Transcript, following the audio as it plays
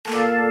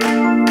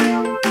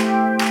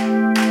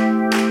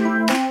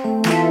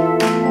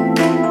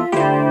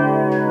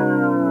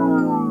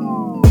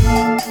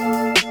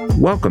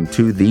welcome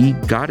to the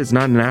God is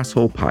Not an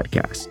Asshole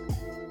podcast.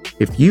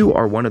 If you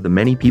are one of the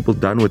many people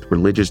done with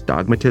religious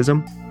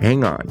dogmatism,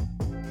 hang on.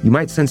 You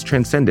might sense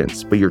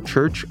transcendence, but your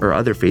church or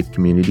other faith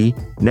community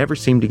never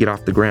seem to get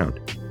off the ground.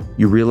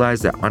 You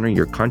realize that honoring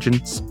your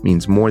conscience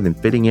means more than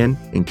fitting in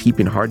and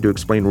keeping hard to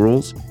explain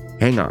rules?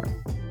 Hang on.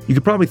 You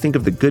could probably think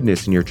of the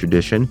goodness in your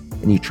tradition,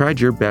 and you tried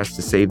your best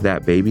to save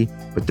that baby,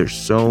 but there's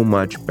so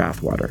much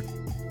bathwater.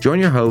 Join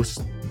your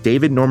hosts,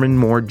 David Norman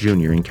Moore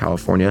Jr. in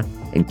California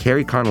and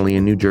Carrie Connolly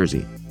in New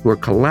Jersey, who are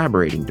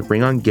collaborating to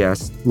bring on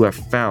guests who have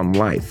found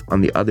life on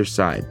the other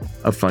side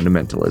of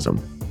fundamentalism.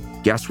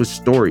 Guests with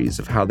stories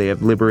of how they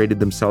have liberated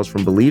themselves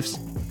from beliefs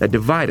that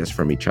divide us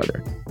from each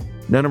other.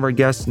 None of our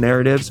guests'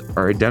 narratives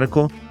are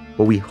identical,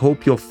 but we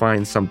hope you'll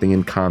find something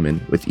in common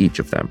with each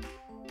of them.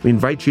 We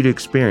invite you to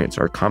experience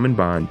our common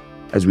bond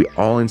as we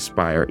all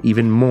inspire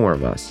even more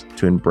of us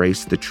to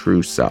embrace the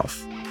true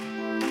self.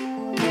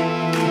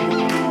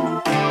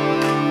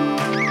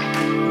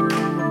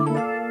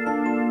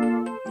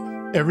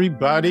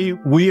 Everybody,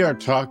 we are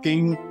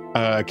talking,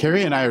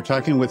 Carrie and I are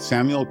talking with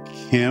Samuel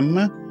Kim,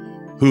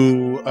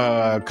 who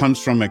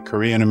comes from a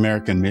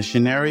Korean-American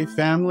missionary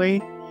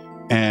family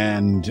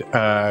and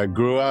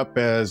grew up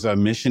as a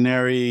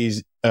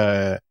missionary's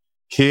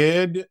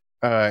kid,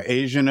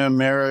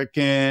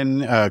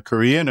 Asian-American,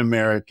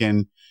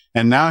 Korean-American,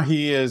 and now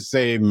he is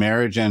a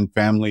marriage and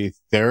family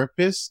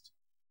therapist.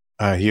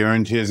 He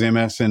earned his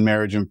MS in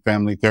marriage and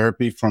family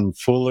therapy from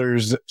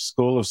Fuller's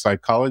School of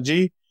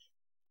Psychology.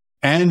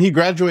 And he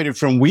graduated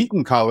from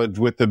Wheaton College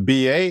with a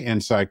BA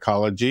in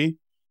psychology.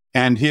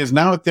 And he is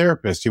now a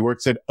therapist. He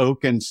works at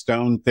Oak and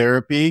Stone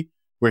Therapy,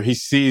 where he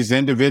sees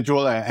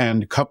individual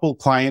and couple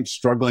clients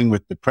struggling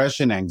with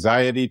depression,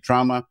 anxiety,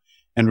 trauma,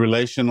 and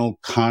relational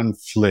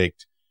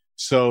conflict.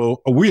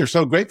 So we are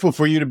so grateful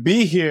for you to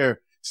be here,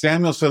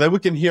 Samuel, so that we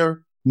can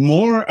hear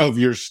more of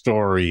your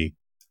story.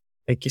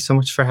 Thank you so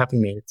much for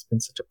having me. It's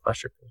been such a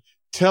pleasure.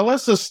 Tell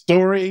us a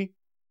story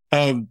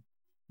of,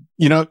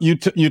 you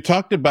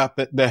talked about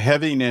the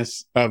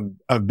heaviness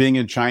of being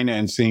in China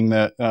and seeing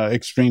the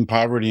extreme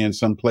poverty in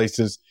some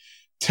places.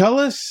 Tell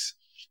us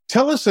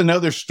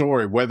another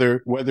story,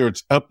 whether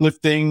it's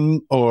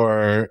uplifting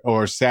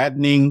or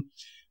saddening,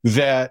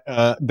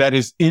 that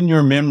is in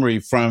your memory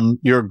from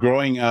your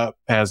growing up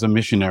as a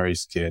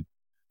missionary's kid.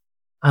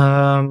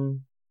 I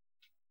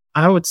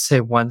would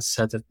say one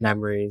set of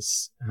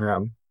memories,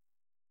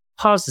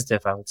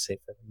 positive, I would say,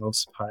 for the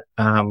most part.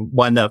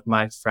 One of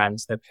my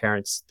friends, their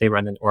parents, they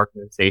run an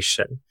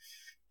organization,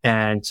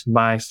 and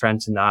my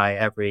friends and I,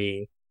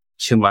 every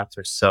 2 months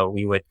or so,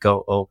 we would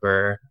go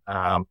over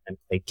and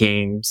play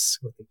games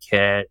with the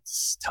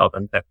kids, tell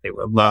them that they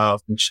were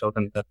loved and show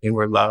them that they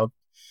were loved.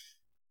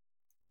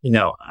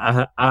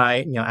 My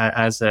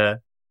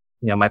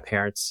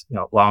parents,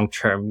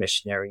 long-term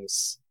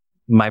missionaries,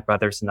 my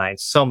brothers and I,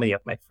 so many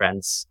of my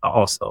friends,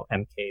 also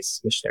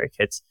MKs, missionary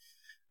kids,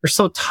 we're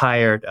so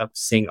tired of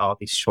seeing all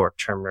these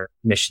short-term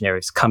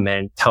missionaries come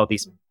in, tell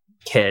these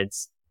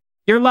kids,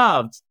 you're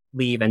loved,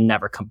 leave and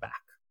never come back.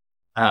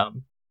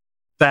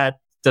 That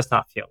does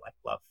not feel like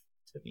love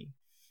to me.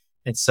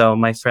 And so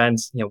my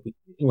friends, it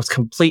was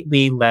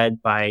completely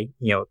led by,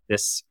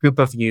 this group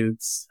of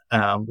youths.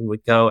 We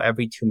would go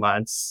every 2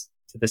 months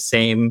to the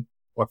same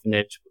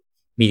orphanage,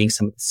 meeting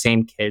some of the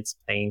same kids,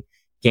 playing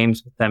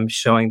games with them,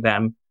 showing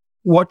them,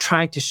 we're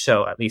trying to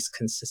show, at least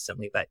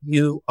consistently, that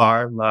you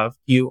are loved,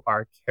 you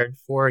are cared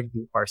for,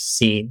 you are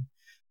seen.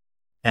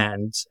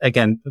 And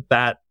again,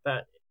 that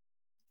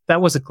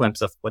was a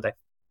glimpse of what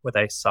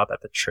I saw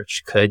that the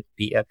church could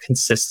be a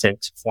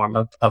consistent form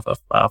of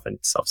love and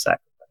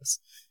self-sacrifice.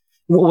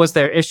 Was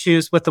there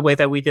issues with the way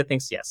that we did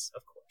things? Yes,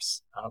 of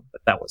course.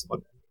 But that was one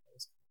of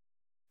those.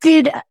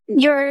 Did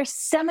your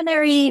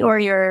seminary or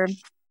your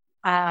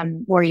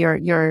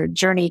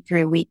journey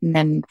through Wheaton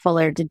and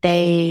Fuller, did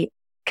they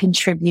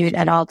contribute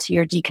at all to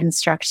your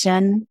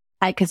deconstruction?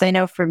 Because I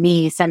know for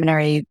me,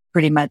 seminary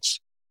pretty much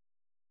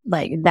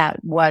like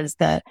that was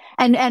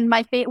and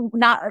my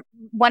not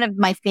one of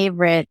my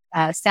favorite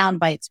sound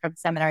bites from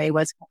seminary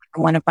was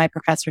one of my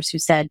professors who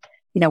said,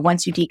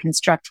 once you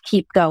deconstruct,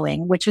 keep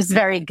going, which was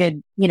very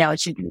good.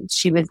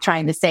 She was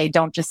trying to say,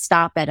 don't just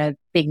stop at a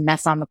big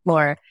mess on the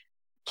floor,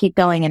 keep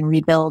going and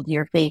rebuild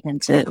your faith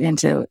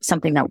into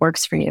something that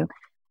works for you.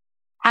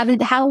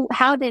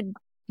 How did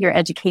your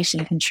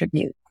education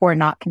contribute or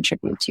not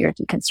contribute to your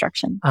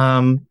deconstruction?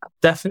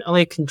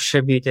 Definitely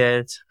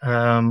contributed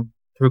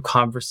through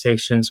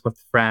conversations with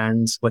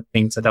friends, with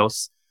things that I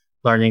was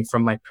learning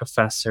from my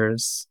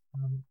professors.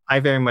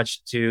 I very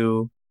much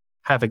do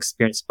have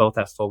experience both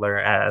at Fuller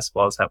as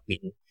well as at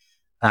Wheaton.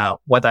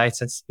 What I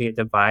sense to be a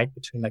divide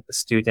between like the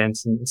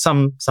students and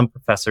some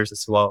professors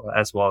as well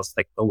as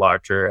like the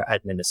larger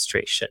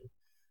administration.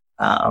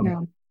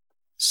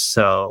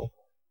 So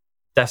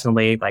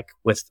definitely like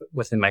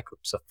within my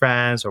groups of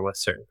friends or with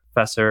certain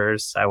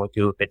professors, I would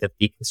do a bit of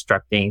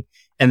deconstructing,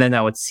 and then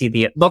I would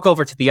look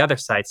over to the other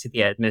side, see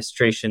the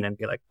administration and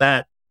be like,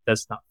 that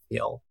does not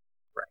feel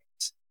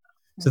right.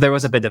 So there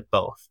was a bit of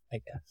both,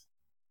 I guess.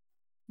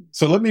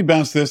 So let me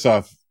bounce this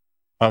off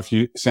off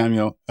you,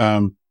 Samuel.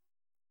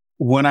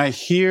 When I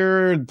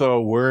hear the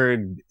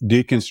word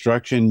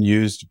deconstruction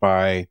used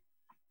by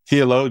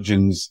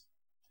theologians,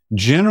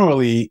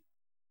 generally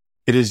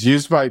it is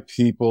used by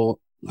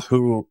people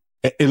who,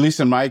 at least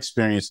in my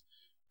experience,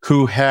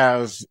 who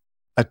have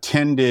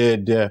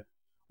attended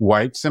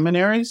white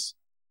seminaries.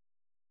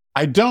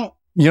 I don't,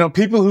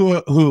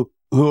 people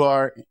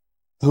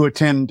who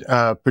attend,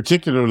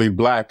 particularly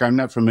Black. I'm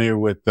not familiar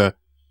with the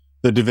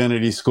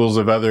divinity schools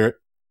of other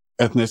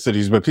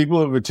ethnicities, but people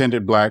who have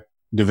attended Black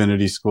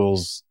divinity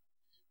schools,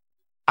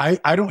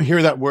 I don't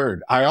hear that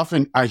word.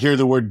 I hear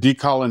the word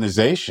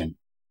decolonization.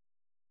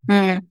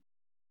 Mm.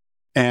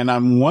 And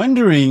I'm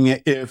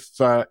wondering if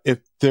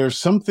there's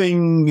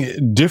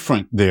something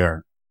different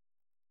there.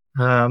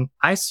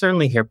 I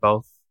certainly hear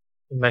both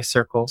in my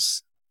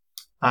circles.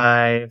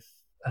 I've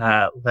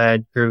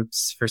led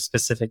groups for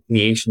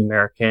specifically Asian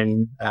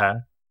American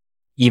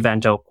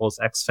evangelicals,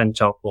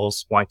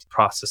 ex-evangelicals wanting to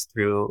process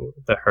through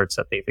the hurts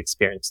that they've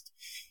experienced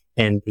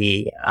in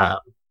the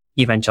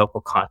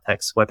evangelical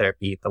context, whether it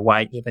be the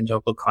white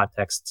evangelical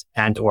context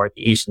and or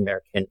the Asian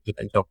American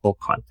evangelical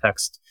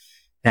context.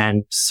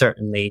 And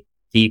certainly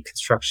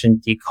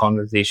deconstruction,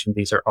 decolonization,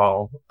 these are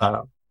all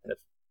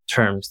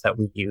terms that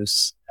we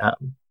use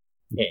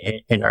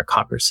in our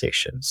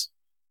conversations.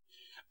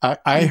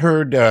 I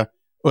heard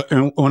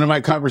in one of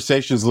my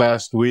conversations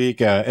last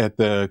week at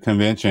the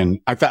convention,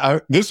 I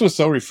thought this was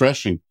so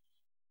refreshing.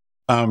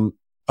 A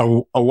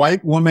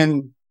white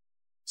woman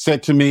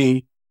said to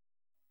me,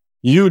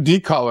 "You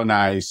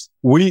decolonize,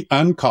 we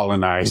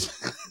uncolonize."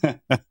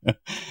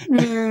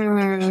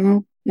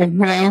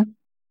 Mm-hmm.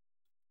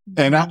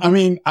 And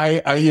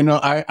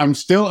I'm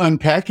still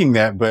unpacking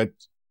that, but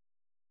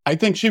I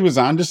think she was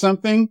onto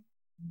something.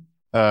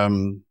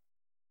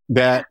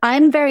 That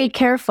I'm very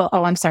careful.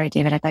 Oh, I'm sorry,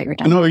 David. I thought you were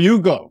done. No,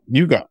 you go.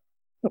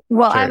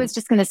 Well, Sorry. I was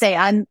just going to say,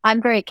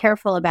 I'm very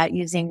careful about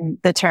using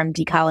the term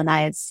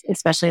decolonize,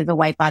 especially as a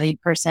white-bodied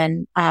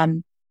person.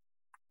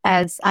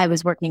 As I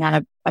was working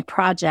on a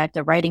project,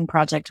 a writing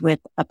project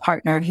with a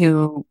partner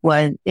who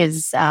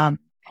is a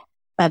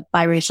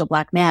biracial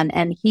Black man,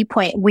 and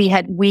we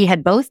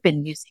had both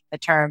been using the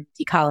term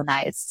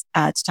decolonize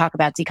to talk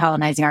about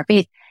decolonizing our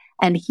faith,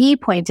 and he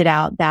pointed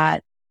out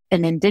that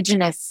an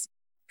Indigenous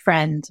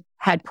friend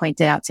had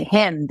pointed out to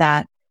him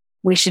that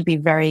we should be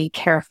very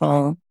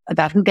careful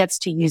about who gets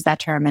to use that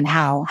term and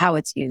how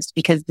it's used,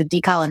 because the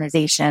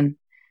decolonization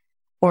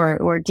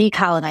or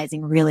decolonizing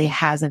really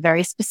has a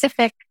very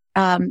specific,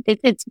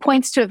 it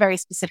points to a very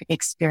specific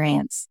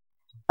experience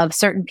of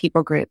certain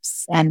people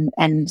groups. And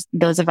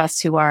those of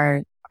us who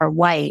are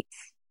white,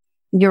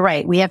 you're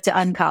right. We have to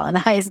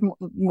uncolonize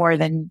more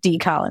than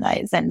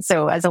decolonize. And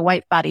so as a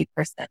white-bodied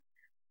person,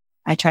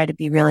 I try to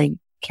be really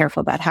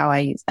careful about how I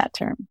use that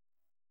term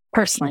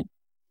personally.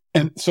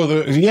 And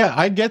so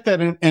I get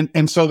that.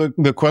 And so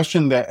the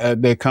question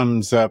that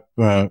comes up,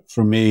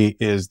 for me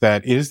is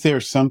there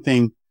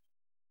something,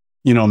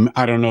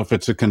 I don't know if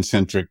it's a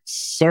concentric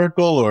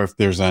circle or if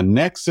there's a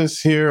nexus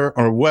here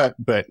or what,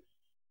 but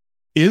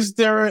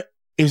are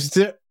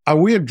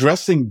we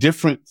addressing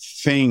different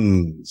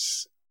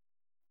things?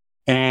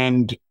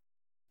 And,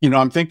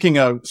 I'm thinking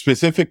of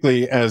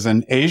specifically as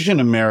an Asian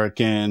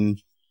American,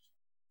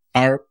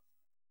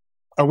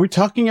 are we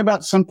talking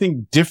about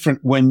something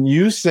different when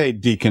you say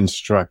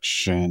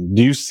deconstruction?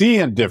 Do you see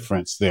a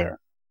difference there?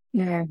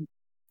 Yeah.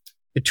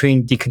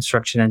 Between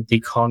deconstruction and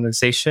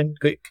decolonization?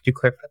 Could you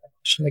clarify that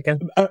question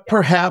again?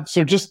 Perhaps,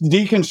 or just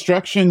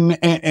deconstruction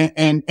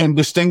and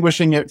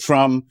distinguishing it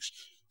from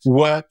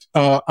what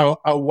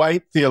a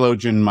white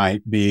theologian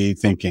might be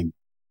thinking.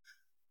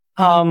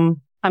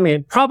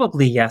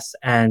 Probably yes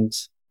and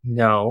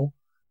no.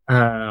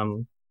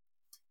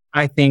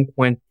 I think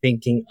when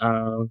thinking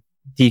of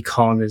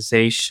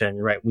decolonization,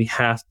 right, we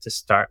have to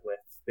start with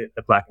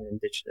the Black and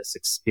Indigenous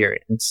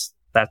experience.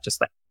 That's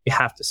just you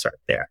have to start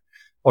there,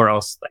 or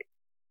else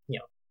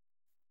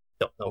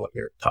don't know what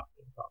you're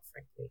talking about,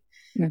 frankly.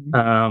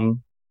 Mm-hmm.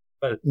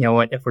 But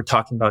if we're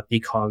talking about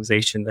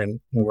decolonization,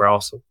 then we're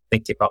also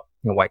thinking about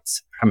white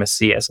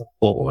supremacy as a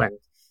whole, and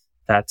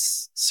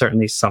that's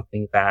certainly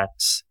something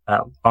that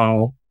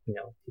all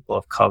people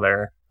of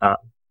color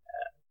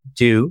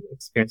do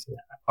experience and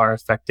are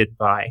affected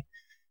by.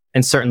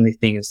 And certainly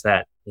things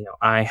that,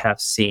 I have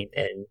seen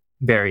in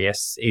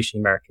various Asian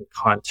American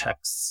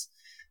contexts.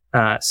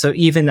 So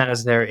even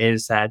as there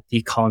is that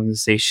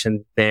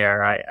decolonization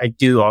there, I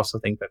do also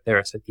think that there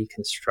is a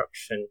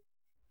deconstruction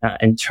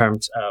in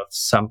terms of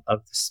some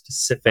of the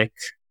specific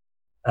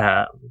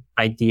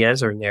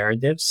ideas or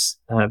narratives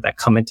that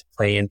come into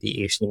play in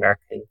the Asian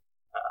American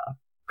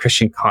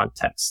Christian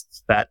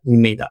context that we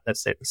may not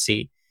necessarily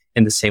see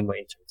in the same way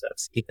in terms of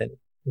even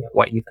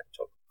white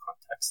evangelical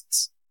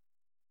contexts.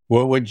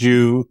 What would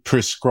you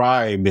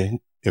prescribe,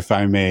 if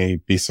I may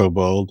be so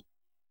bold,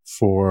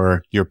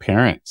 for your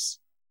parents?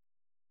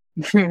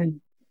 That's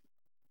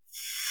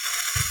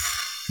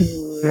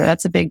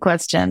a big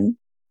question.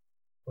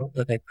 What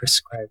would I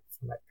prescribe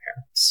for my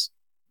parents?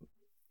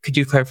 Could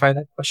you clarify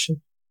that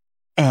question?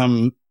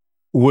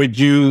 would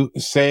you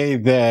say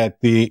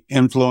that the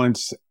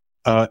influence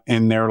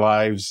in their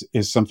lives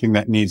is something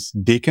that needs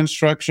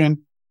deconstruction?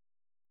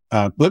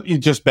 Let me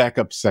just back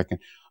up a second.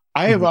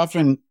 I have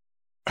often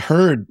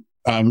heard,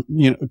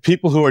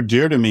 people who are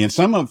dear to me, and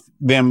some of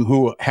them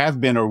who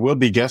have been or will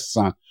be guests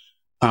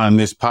on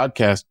this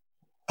podcast,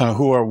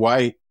 who are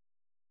white,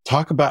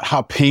 talk about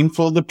how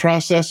painful the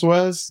process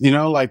was,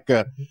 like,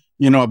 a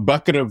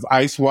bucket of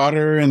ice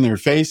water in their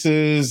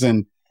faces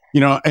and,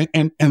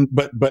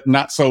 but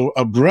not so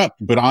abrupt,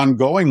 but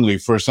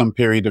ongoingly for some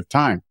period of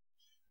time.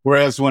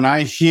 Whereas when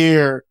I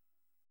hear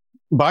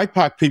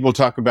BIPOC people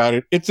talk about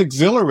it, it's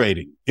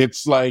exhilarating.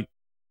 It's like,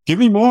 give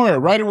me more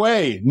right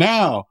away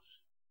now.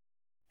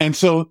 And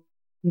so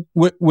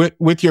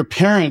with your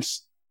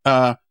parents,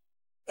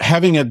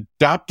 having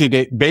adopted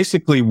a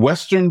basically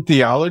Western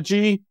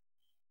theology,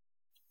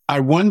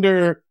 I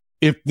wonder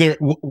if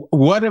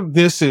what of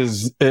this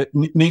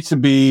needs to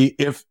be,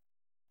 if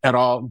at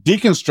all,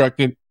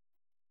 deconstructed,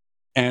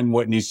 and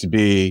what needs to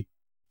be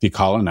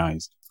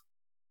decolonized?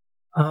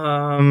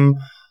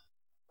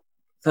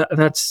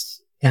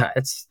 It's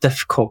a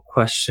difficult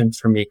question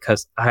for me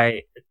because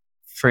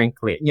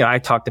frankly, I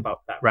talked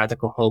about that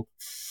radical hope.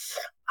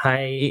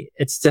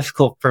 It's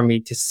difficult for me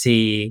to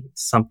see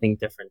something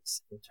different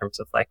in terms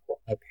of like what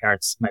my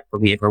parents might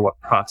believe or what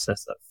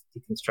process of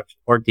deconstruction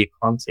or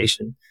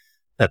decolonization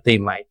that they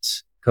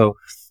might go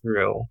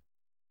through.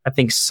 I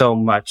think so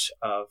much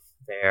of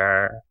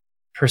their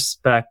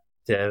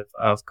perspective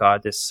of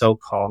God is so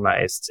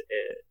colonized.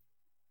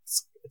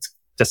 It's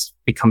just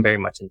become very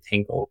much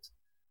entangled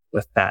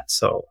with that.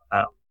 So,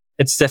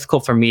 it's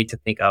difficult for me to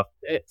think of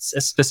it's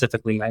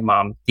specifically my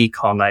mom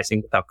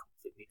decolonizing without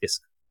completely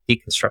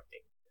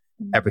deconstructing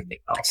everything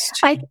else.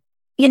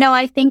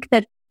 I think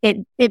that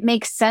it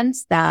makes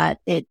sense that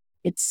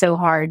it's so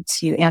hard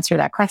to answer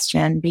that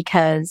question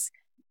because,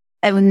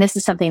 and this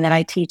is something that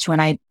I teach when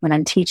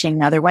I'm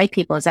teaching other white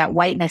people, is that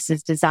whiteness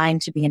is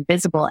designed to be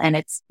invisible, and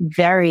it's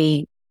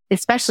very,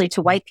 especially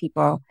to white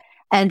people,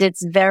 and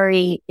it's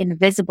very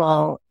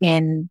invisible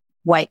in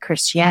white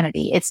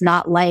Christianity. It's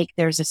not like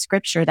there's a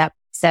scripture that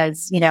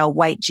says,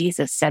 white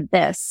Jesus said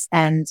this,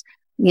 and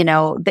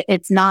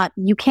it's not.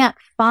 You can't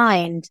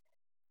find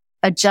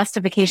a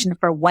justification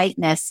for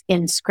whiteness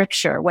in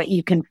scripture. What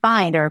you can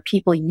find are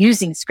people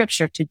using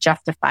scripture to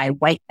justify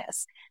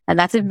whiteness. And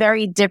that's a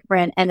very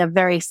different and a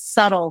very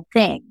subtle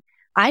thing.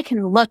 I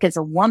can look as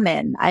a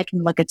woman, I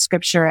can look at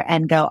scripture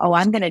and go, oh,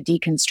 I'm going to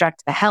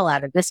deconstruct the hell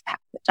out of this passage.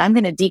 I'm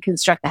going to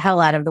deconstruct the hell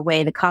out of the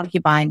way the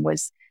concubine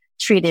was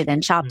treated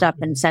and chopped up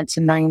and sent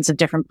to millions of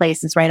different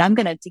places, right? I'm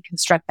going to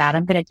deconstruct that.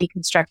 I'm going to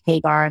deconstruct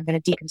Hagar. I'm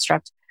going to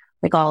deconstruct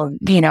like all,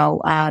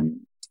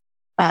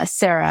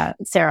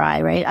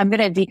 Sarai, right? I'm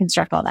going to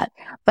deconstruct all that,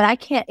 but I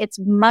can't, it's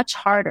much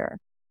harder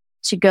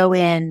to go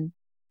in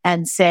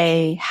and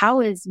say,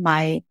 how is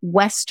my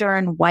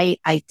Western white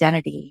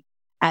identity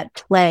at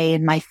play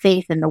in my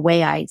faith and the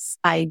way I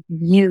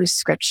use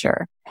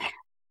scripture,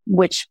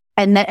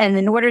 and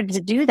in order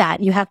to do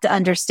that, you have to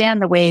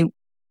understand the way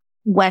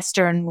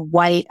Western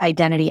white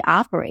identity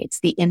operates,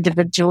 the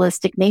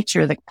individualistic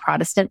nature, the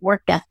Protestant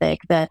work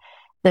ethic, the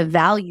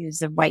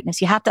values of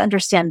whiteness. You have to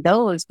understand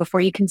those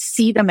before you can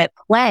see them at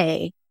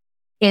play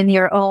in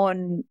your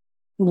own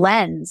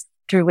lens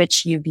through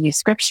which you view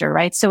scripture,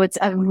 right? So it's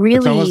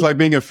it's almost like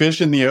being a fish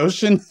in the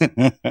ocean.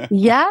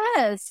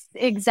 Yes,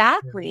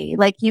 exactly.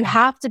 Like you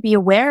have to be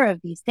aware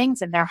of these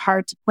things, and they're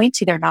hard to point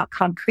to. They're not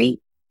concrete.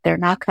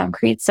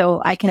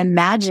 So I can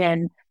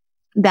imagine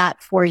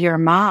that for your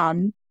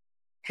mom,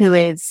 who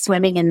is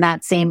swimming in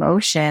that same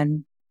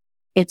ocean,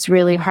 it's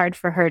really hard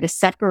for her to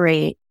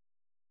separate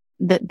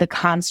the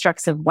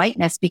constructs of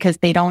whiteness because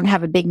they don't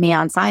have a big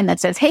neon sign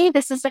that says, hey,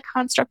 this is a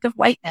construct of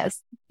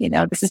whiteness.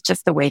 This is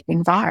just the way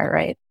things are,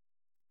 right?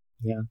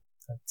 Yeah,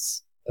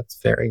 that's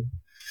very,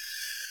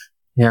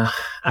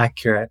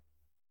 accurate.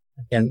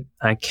 Again,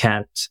 I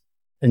can't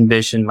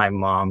envision my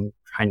mom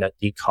trying to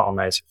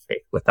decolonize her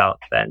faith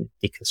without then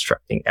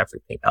deconstructing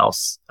everything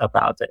else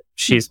about it.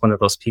 She's one of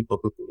those people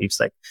who believes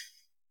like,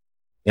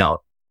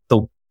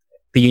 the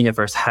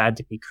universe had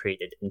to be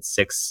created in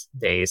 6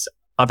 days.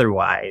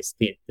 Otherwise,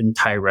 the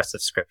entire rest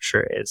of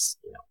scripture is,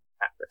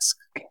 at risk.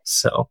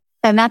 So,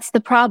 and that's the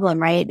problem,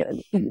 right?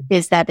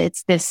 Is that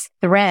it's this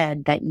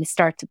thread that you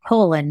start to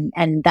pull, and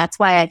that's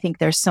why I think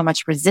there's so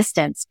much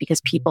resistance,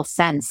 because people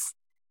sense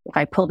if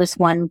I pull this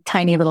one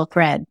tiny little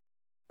thread,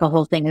 the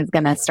whole thing is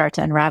going to start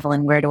to unravel.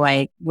 And where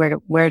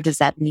does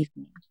that leave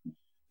me?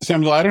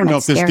 Samuel, I don't know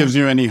if this gives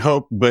you any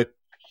hope, but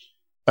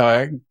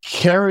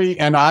Carrie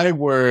and I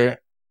were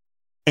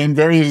in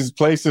various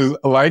places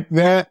like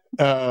that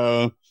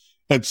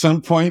at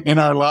some point in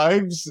our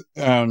lives.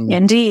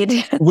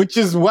 Indeed. Which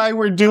is why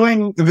we're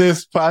doing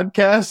this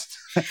podcast,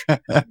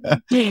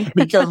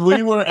 because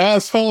we were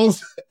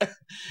assholes.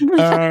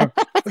 And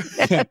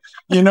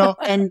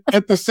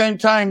at the same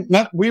time,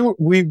 we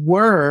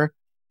were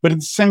But at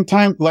the same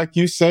time, like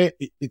you say,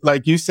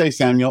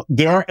 Samuel,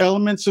 there are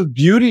elements of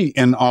beauty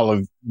in all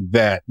of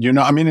that.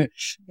 I mean,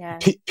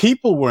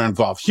 people were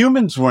involved,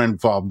 humans were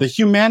involved, the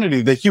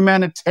humanity, the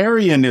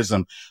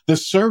humanitarianism, the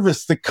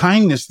service, the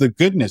kindness, the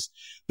goodness.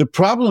 The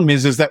problem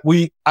is that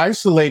we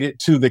isolate it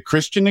to the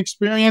Christian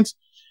experience,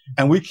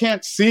 and we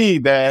can't see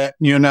that,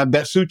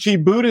 that Tzu Chi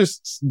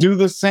Buddhists do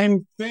the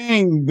same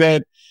thing,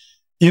 that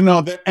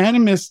that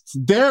animists,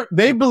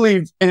 they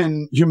believe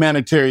in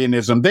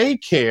humanitarianism. They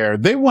care.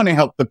 They want to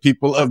help the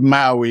people of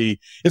Maui.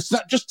 It's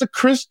not just a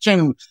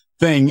Christian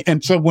thing.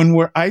 And so when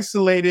we're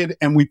isolated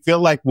and we feel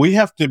like we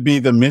have to be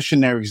the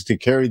missionaries to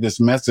carry this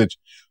message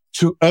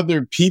to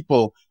other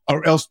people,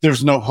 or else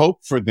there's no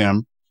hope for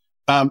them,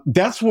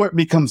 that's where it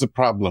becomes a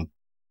problem.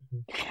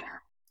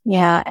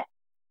 Yeah.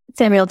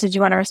 Samuel, did you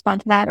want to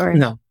respond to that, or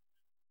no?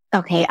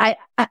 Okay.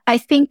 I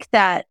think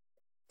that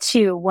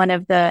too, one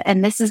of the,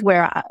 and this is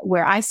where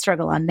I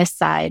struggle on this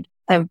side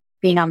of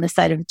being on the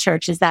side of the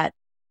church, is that,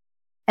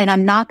 and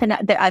I'm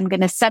going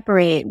to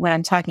separate when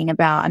I'm talking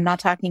about, I'm not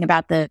talking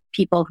about the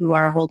people who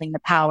are holding the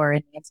power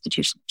in the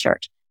institution of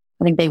church.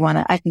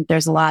 I think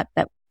there's a lot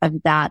that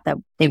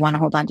they want to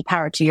hold on to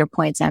power, to your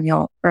point,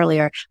 Samuel,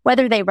 earlier,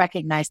 whether they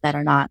recognize that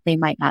or not. They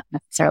might not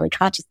necessarily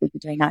consciously be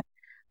doing that.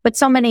 But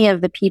so many of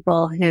the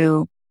people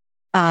who,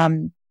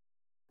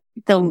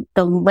 the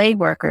lay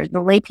workers,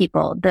 the lay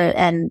people,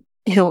 the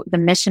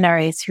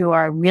missionaries who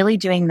are really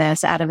doing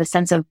this out of a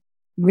sense of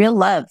real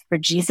love for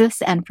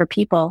Jesus and for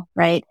people,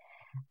 right?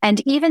 And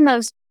even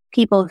those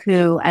people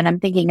who, and I'm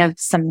thinking of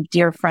some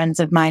dear friends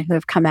of mine who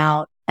have come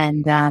out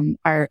and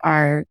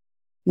are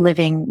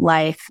living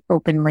life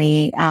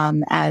openly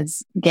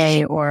as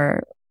gay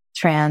or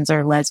trans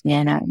or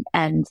lesbian,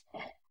 and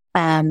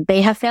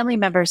they have family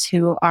members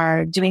who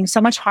are doing so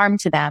much harm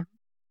to them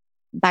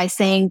by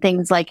saying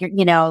things like,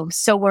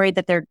 so worried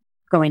that they're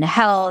going to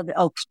hell.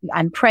 Oh,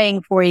 I'm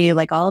praying for you,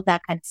 like all of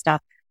that kind of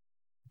stuff.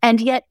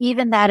 And yet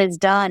even that is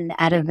done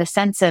out of a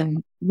sense of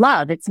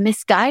love. It's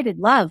misguided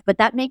love, but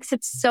that makes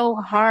it so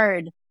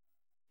hard,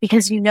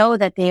 because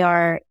that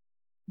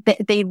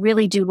they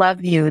really do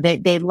love you.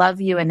 They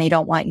love you, and they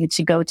don't want you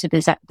to go to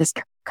this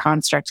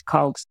construct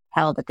called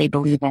hell that they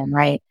believe in.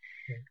 Right.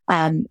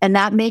 And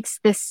that makes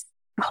this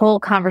whole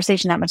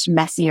conversation that much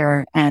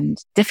messier and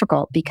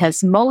difficult,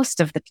 because most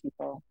of the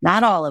people,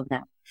 not all of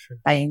them,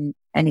 by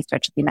any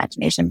stretch of the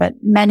imagination, but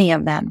many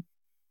of them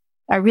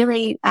are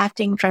really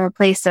acting from a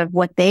place of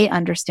what they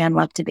understand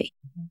love to be,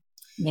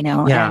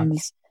 and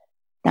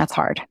that's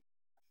hard.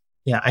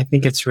 Yeah, I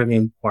think it's really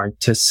important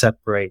to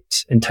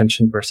separate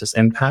intention versus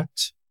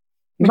impact.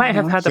 You might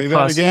have had the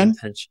positive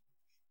intention.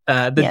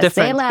 The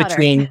difference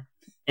between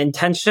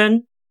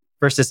intention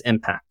versus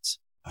impact.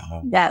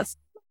 Yes.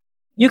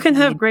 You can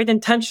have great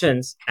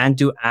intentions and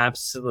do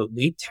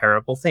absolutely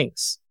terrible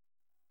things.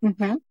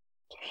 Mm-hmm.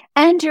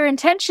 And your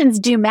intentions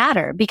do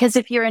matter, because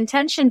if your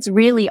intentions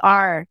really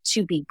are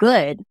to be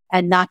good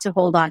and not to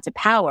hold on to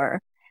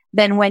power,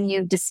 then when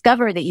you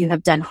discover that you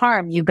have done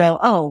harm, you go,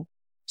 oh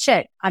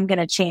shit, I'm going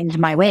to change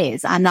my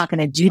ways. I'm not going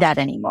to do that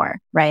anymore.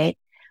 Right.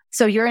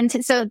 So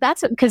so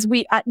that's because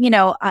we,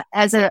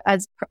 as a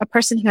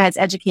person who has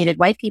educated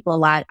white people a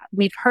lot,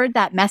 we've heard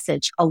that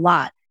message a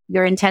lot.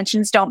 Your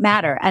intentions don't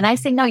matter. And I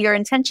say, no, your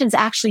intentions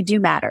actually do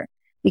matter.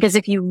 Because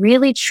if you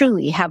really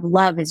truly have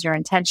love as your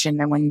intention,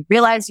 then when you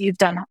realize you've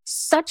done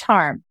such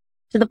harm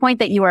to the point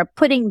that you are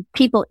putting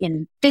people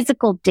in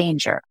physical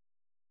danger,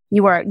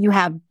 you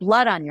have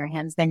blood on your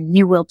hands, then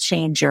you will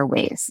change your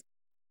ways.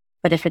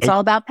 But if it's all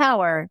about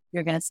power,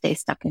 you're going to stay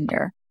stuck in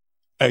your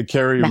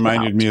Carrie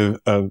reminded me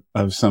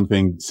of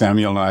something,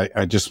 Samuel, and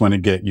I just want to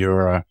get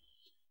your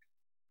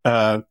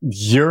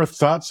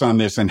thoughts on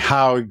this and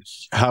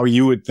how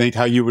you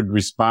would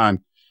respond.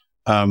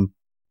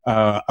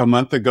 A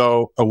month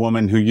ago, a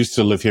woman who used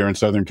to live here in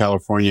Southern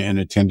California and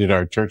attended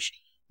our church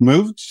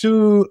moved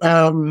to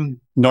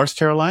North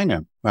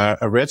Carolina,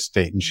 a red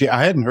state, and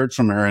I hadn't heard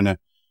from her in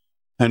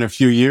a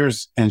few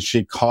years, and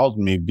she called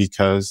me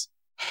because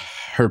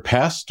her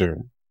pastor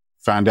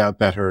found out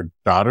that her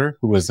daughter,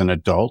 who was an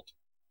adult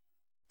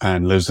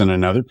and lives in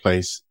another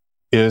place,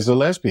 is a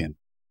lesbian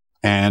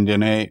and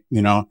in a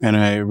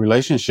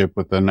relationship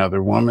with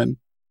another woman,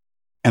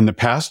 and the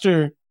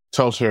pastor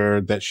told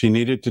her that she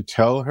needed to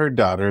tell her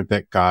daughter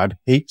that God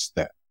hates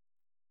that.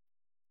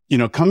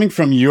 Coming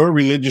from your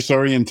religious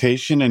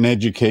orientation and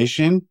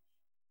education,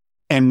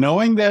 and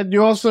knowing that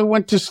you also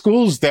went to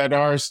schools that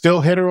are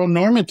still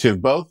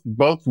heteronormative,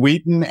 both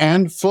Wheaton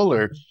and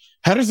Fuller,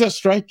 how does that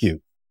strike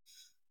you?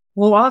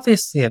 Well,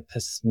 obviously it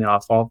pisses me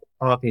off.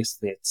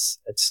 Obviously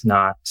it's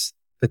not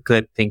the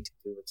good thing to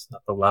do. It's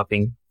not the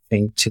loving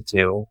thing to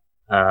do.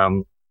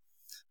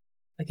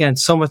 Again,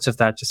 so much of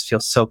that just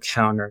feels so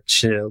counter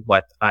to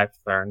what I've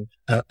learned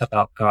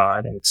about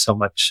God, and so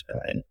much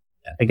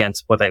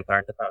against what I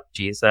learned about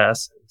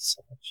Jesus, and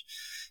so much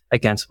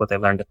against what I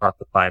learned about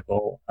the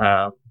Bible.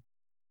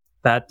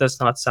 That does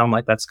not sound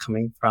like that's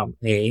coming from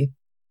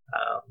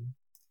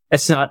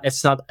it's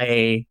not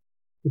a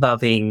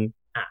loving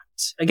act.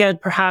 again,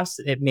 perhaps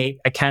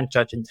I can't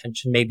judge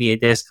intention. Maybe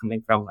it is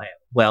coming from a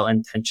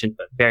well-intentioned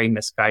but very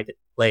misguided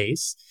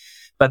place,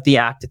 but the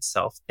act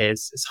itself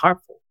is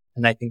harmful.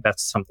 And I think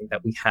that's something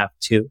that we have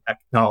to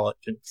acknowledge.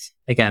 And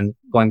again,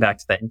 going back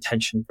to that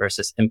intention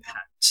versus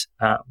impact.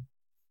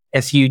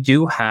 If you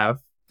do have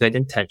good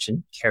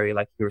intention, Carrie,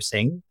 like you were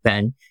saying,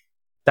 then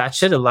that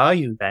should allow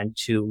you then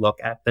to look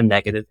at the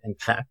negative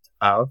impact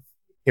of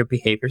your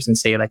behaviors and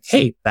say like,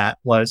 hey, that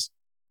was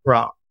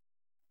wrong.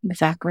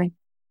 Exactly.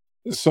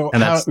 So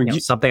and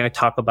that's something I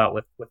talk about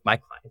with my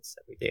clients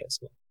every day as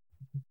well.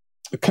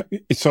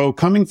 So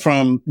coming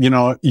from,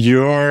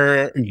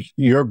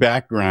 your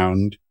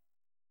background,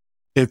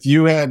 if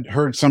you had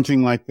heard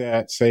something like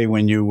that, say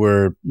when you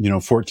were,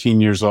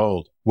 14 years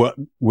old, what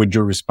would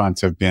your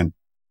response have been?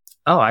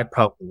 Oh, I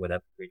probably would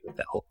have agreed with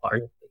that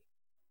wholeheartedly.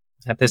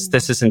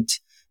 This isn't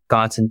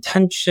God's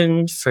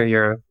intention for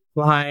your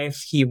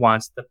life. He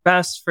wants the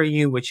best for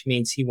you, which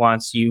means he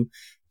wants you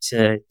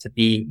to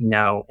be, in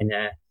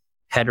a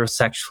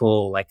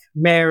heterosexual like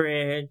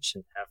marriage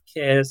and have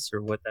kids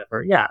or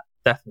whatever. Yeah,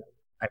 definitely.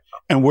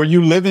 And were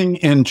you living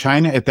in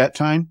China at that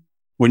time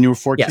when you were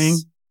 14?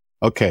 Yes.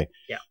 Okay.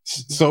 Yeah.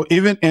 So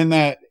even in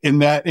that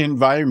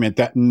environment,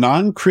 that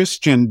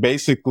non-Christian,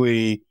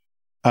 basically,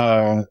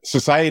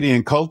 society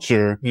and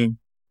culture,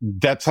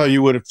 that's how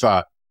you would have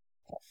thought.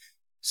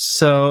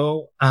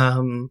 So,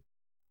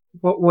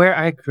 where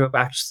I grew up,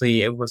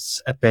 actually, it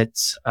was a bit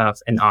of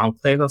an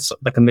enclave,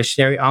 like a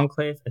missionary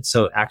enclave. And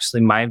so actually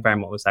my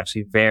environment was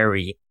actually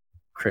very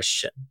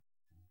Christian.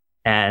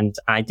 And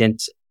I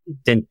didn't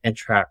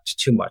interact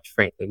too much,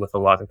 frankly, with a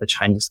lot of the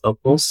Chinese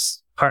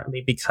locals,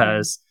 partly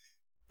because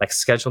like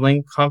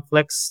scheduling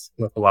conflicts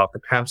with a lot of the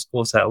cram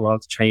schools that a lot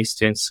of the Chinese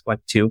students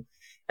went to.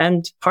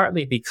 And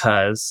partly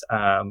because,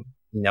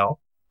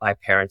 my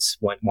parents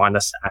wouldn't want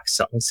us to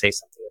accidentally say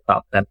something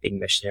about them being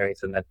missionaries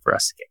and then for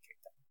us to get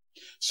kicked out.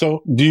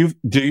 So do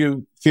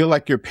you feel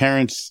like your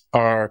parents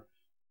are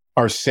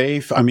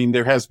safe? I mean,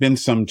 there has been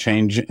some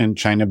change in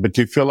China, but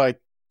do you feel like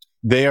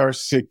they are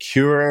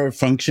secure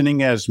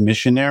functioning as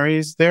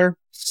missionaries there?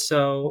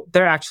 So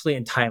they're actually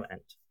in Thailand.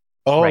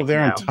 Oh, right they're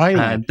now. in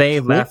Thailand.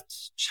 They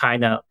left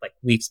China like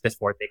weeks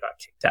before they got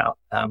kicked out.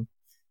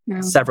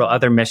 Several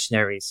other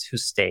missionaries who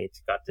stayed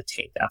got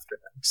detained after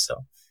them.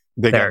 So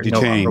they got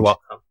detained. No longer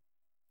welcome.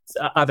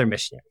 Other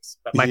missionaries,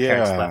 but my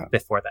parents left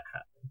before that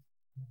happened.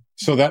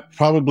 So that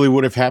probably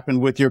would have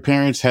happened with your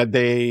parents had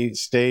they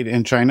stayed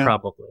in China?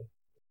 Probably.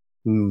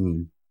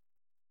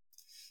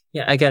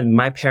 Yeah, again,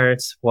 my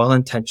parents,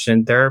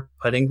 well-intentioned, they're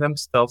putting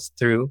themselves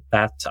through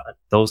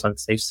those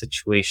unsafe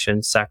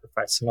situations,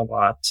 sacrificing a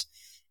lot.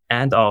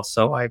 And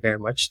also, I very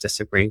much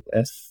disagree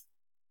with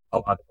a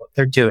lot of what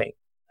they're doing.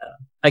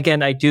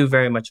 Again, I do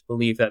very much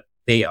believe that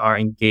they are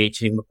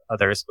engaging with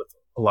others with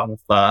a lot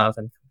of love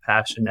and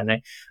compassion.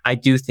 And I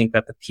do think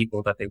that the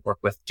people that they work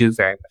with do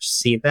very much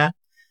see that.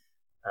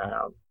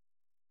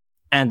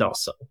 And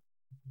also.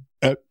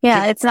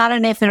 It's not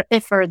an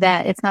if or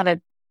that. It's not a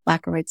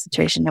black or white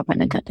situation, no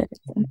pun intended.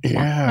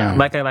 Yeah.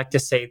 Like I like to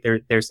say,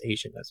 there's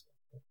Asian as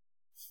well.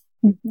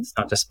 Mm-hmm. It's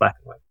not just black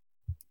and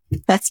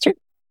white. That's true.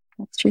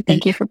 That's true.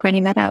 Thank you for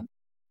pointing that out.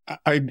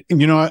 I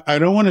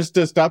don't want us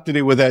to stop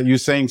today without you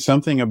saying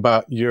something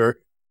about your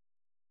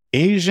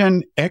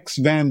Asian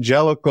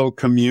evangelical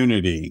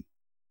community.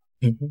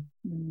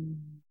 Mm-hmm.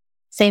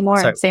 Say more.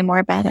 Sorry. Say more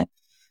about it.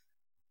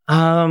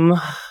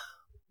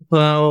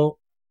 Well,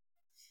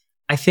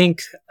 I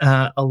think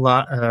a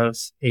lot of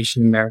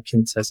Asian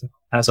Americans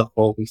as a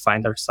whole, we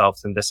find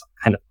ourselves in this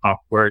kind of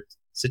awkward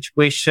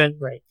situation,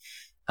 right?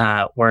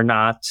 We're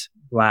not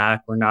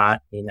Black, we're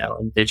not,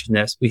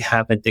 Indigenous. We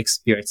haven't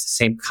experienced the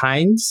same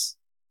kinds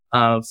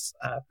of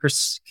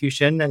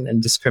persecution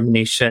and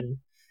discrimination.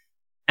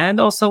 And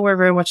also, we're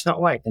very much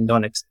not white and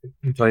don't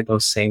enjoy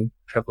those same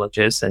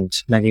privileges. And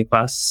many of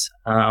us,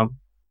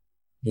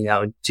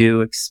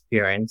 do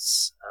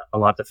experience a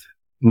lot of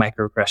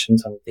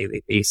microaggressions on a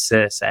daily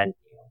basis. And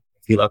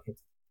if you look at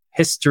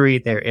history,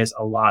 there is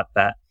a lot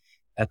that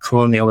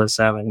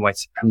colonialism and white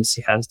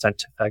supremacy has done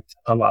to affect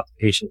a lot of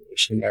Asian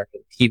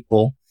American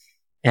people.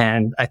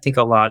 And I think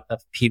a lot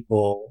of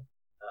people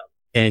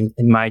in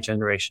my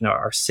generation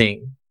are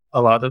seeing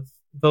a lot of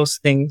those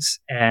things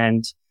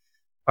and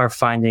are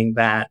finding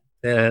that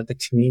the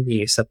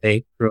communities that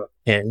they grew up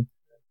in,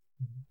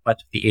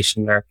 but the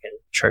Asian American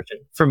church,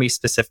 and for me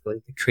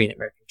specifically, the Korean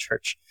American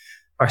church,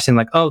 are saying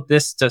like, oh,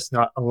 this does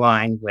not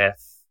align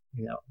with,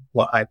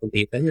 what I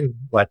believe in and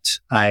what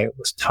I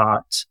was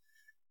taught.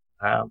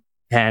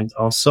 And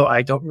also,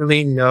 I don't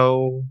really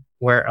know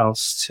where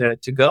else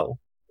to go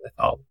with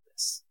all of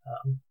this.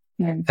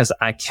 Because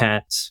I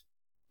can't,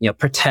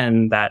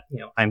 pretend that,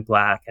 I'm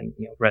Black and,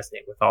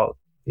 resonate with all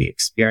the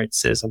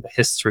experiences and the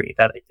history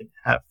that I didn't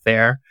have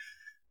there.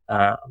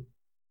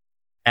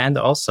 And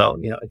also,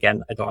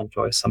 again, I don't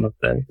enjoy some of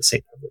the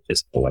same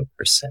privileges of a white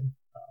person.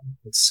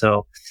 And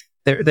so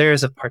there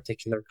is a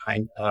particular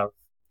kind of,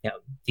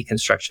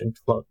 deconstruction,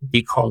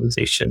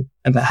 decolonization,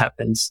 and that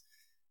happens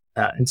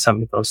in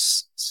some of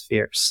those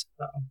spheres.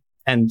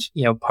 And,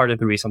 part of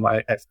the reason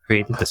why I've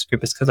created this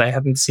group is because I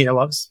haven't seen a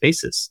lot of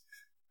spaces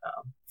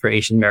for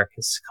Asian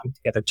Americans to come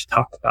together to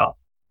talk about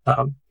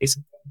these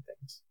important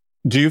things.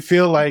 Do you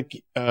feel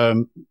like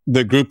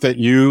the group that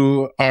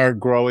you are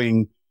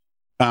growing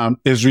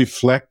is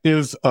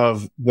reflective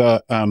of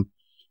the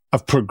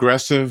of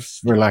progressive,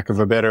 for lack of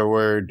a better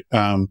word,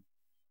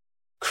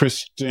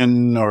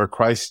 Christian or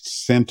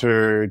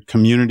Christ-centered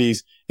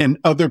communities in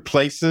other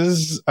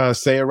places,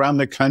 say around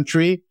the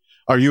country?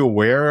 Are you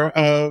aware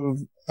of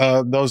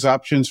those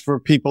options for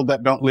people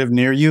that don't live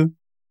near you?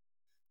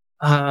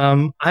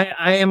 I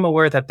am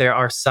aware that there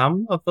are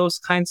some of those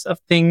kinds of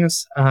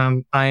things.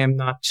 I am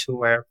not too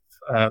aware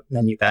of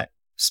many that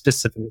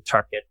specifically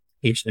target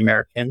Asian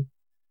American,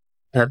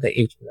 the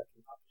Asian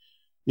American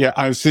population. Yeah,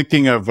 I was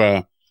thinking of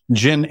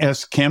Jen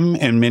S. Kim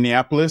in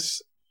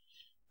Minneapolis,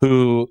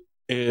 who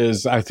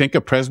is, I think,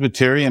 a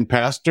Presbyterian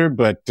pastor,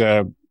 but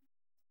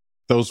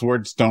those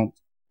words don't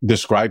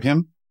describe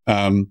him.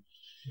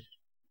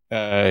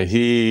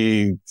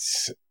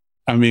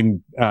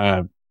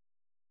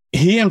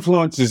 He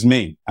influences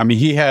me. I mean,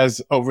 he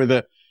has over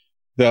the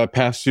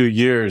past few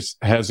years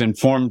has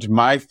informed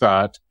my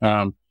thought,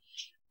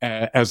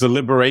 as a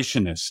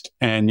liberationist.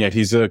 And yet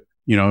he's a,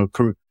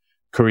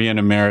 Korean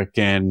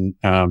American,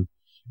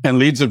 and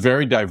leads a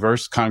very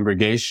diverse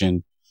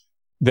congregation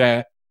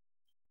that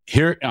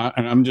here,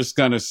 and I'm just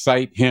going to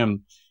cite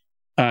him.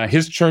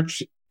 His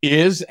church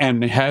is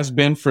and has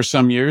been for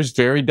some years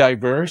very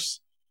diverse,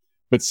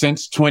 but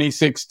since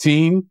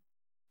 2016,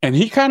 and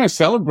he kind of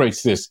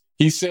celebrates this.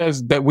 He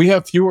says that we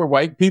have fewer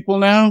white people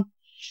now.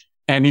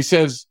 And he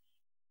says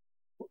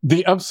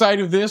the upside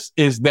of this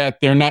is that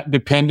they're not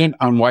dependent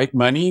on white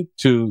money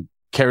to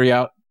carry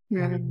out,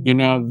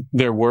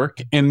 their work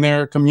in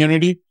their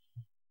community.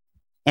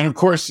 And of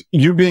course,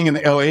 you being in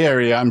the LA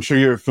area, I'm sure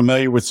you're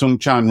familiar with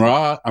Soong-Chan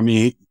Rah. I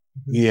mean,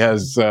 he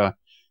has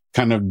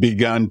kind of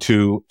begun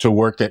to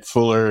work at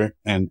Fuller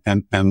and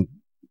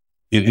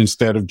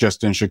instead of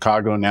just in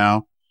Chicago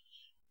now.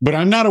 But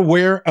I'm not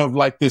aware of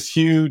like this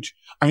huge,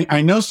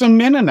 I know some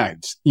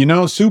Mennonites,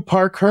 Sue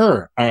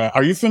Parker.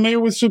 Are you familiar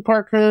with Sue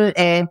Parker?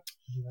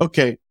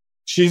 Okay.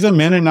 She's a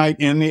Mennonite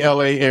in the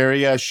LA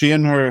area. She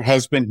and her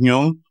husband,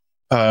 Hyung,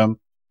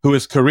 who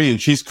is Korean.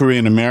 She's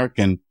Korean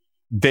American.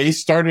 They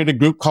started a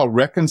group called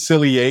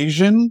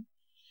Reconciliation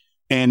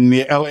in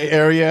the LA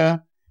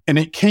area. And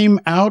it came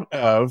out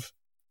of,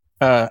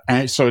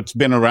 and so it's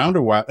been around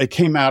a while. It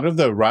came out of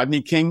the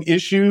Rodney King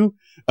issue,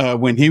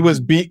 when he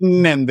was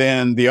beaten, and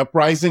then the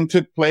uprising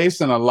took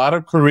place, and a lot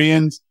of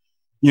Koreans,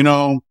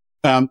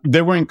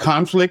 they were in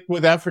conflict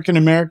with African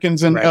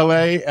Americans in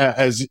LA,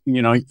 as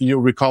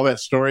you'll recall that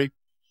story.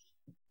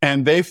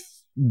 And Sue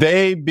and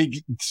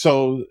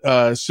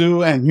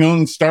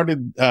Hyun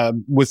started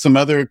with some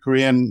other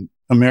Korean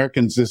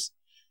Americans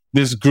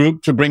this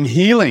group to bring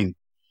healing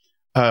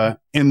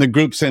in the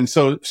groups. And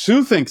so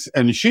Sue thinks,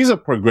 and she's a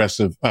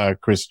progressive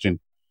Christian.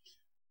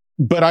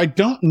 But I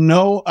don't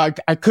know.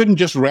 I couldn't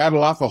just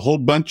rattle off a whole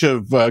bunch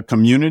of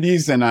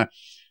communities, and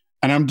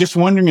I'm just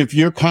wondering if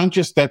you're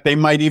conscious that they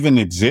might even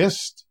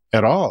exist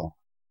at all.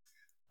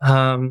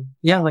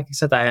 Yeah, like I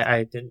said,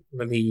 I didn't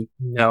really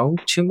know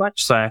too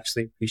much, so I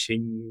actually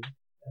appreciate you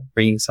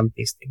bringing some of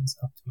these things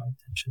up to my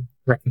attention.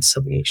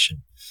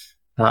 Reconciliation.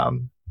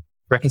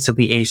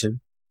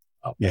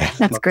 Yeah,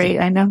 that's great.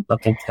 I know.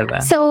 Look into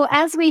that. So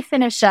as we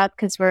finish up,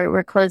 because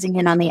we're closing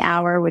in on the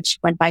hour, which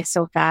went by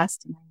so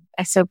fast.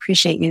 I so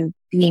appreciate you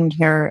being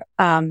here.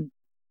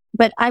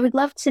 But I would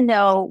love to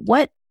know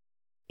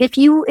if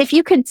you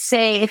could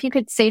say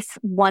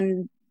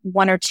one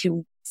or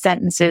two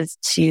sentences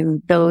to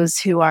those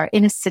who are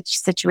in a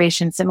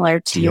situation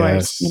similar to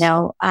yours,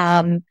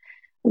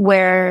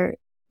 where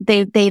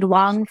they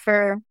long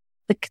for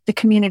the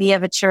community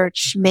of a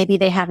church. Maybe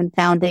they haven't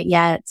found it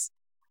yet.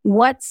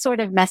 What sort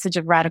of message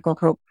of radical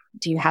hope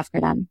do you have for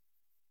them?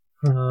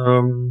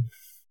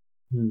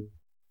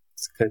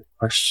 It's a good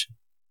question.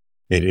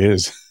 It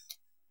is.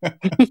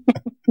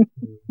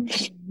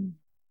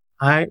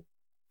 I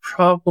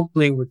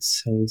probably would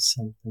say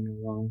something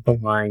along the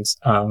lines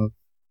of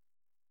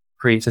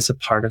grief is a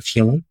part of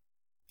healing,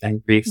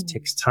 and grief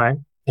takes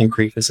time, and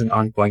grief is an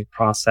ongoing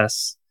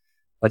process,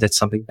 but it's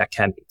something that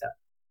can be done.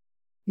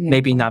 Yeah.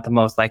 Maybe not the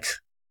most like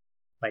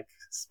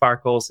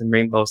sparkles and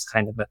rainbows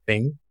kind of a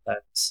thing,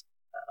 but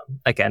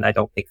again, I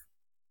don't think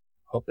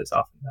hope is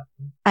often that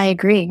way. I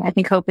agree. I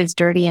think hope is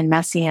dirty and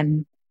messy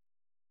and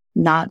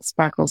not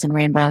sparkles and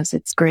rainbows.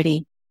 It's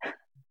gritty.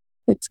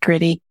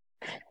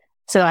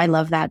 So I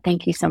love that.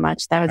 Thank you so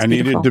much. That was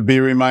beautiful. Needed to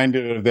be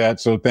reminded of that.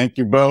 So thank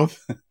you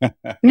both.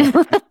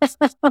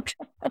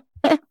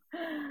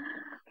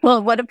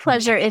 Well, what a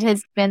pleasure it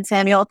has been,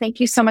 Samuel.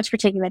 Thank you so much for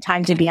taking the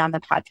time to be on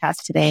the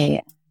podcast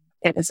today.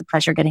 It was a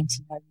pleasure getting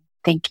to know you.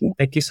 Thank you.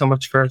 Thank you so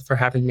much for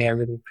having me. I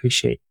really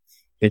appreciate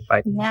it.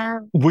 Yeah.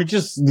 We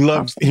just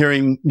love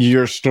hearing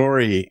your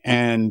story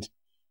and,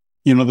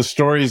 the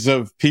stories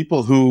of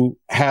people who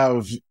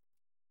have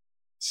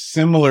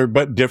similar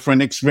but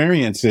different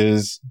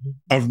experiences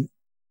of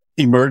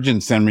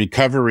emergence and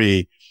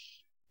recovery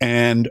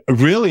And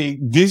really,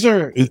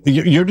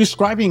 you're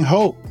describing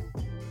hope,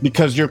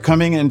 because you're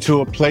coming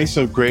into a place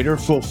of greater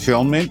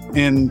fulfillment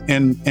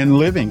in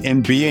living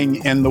and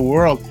being in the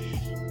world,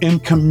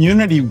 in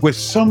community with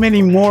so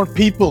many more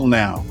people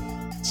now.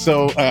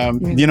 So,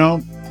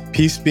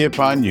 peace be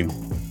upon you.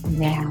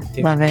 Yeah,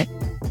 love it.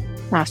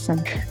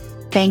 Awesome.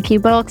 Thank you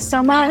both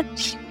so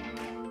much.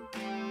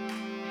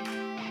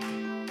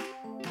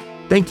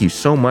 Thank you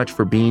so much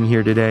for being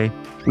here today.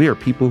 We are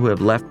people who have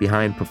left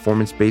behind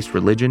performance-based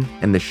religion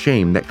and the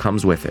shame that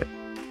comes with it.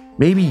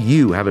 Maybe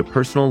you have a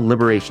personal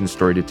liberation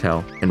story to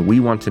tell, and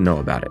we want to know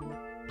about it.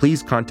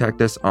 Please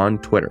contact us on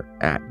Twitter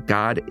at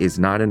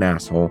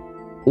GodIsNotAnAsshole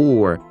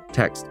or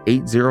text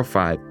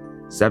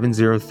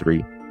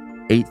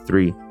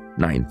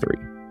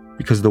 805-703-8393,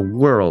 because the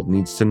world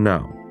needs to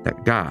know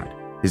that God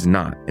is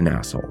not an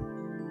asshole.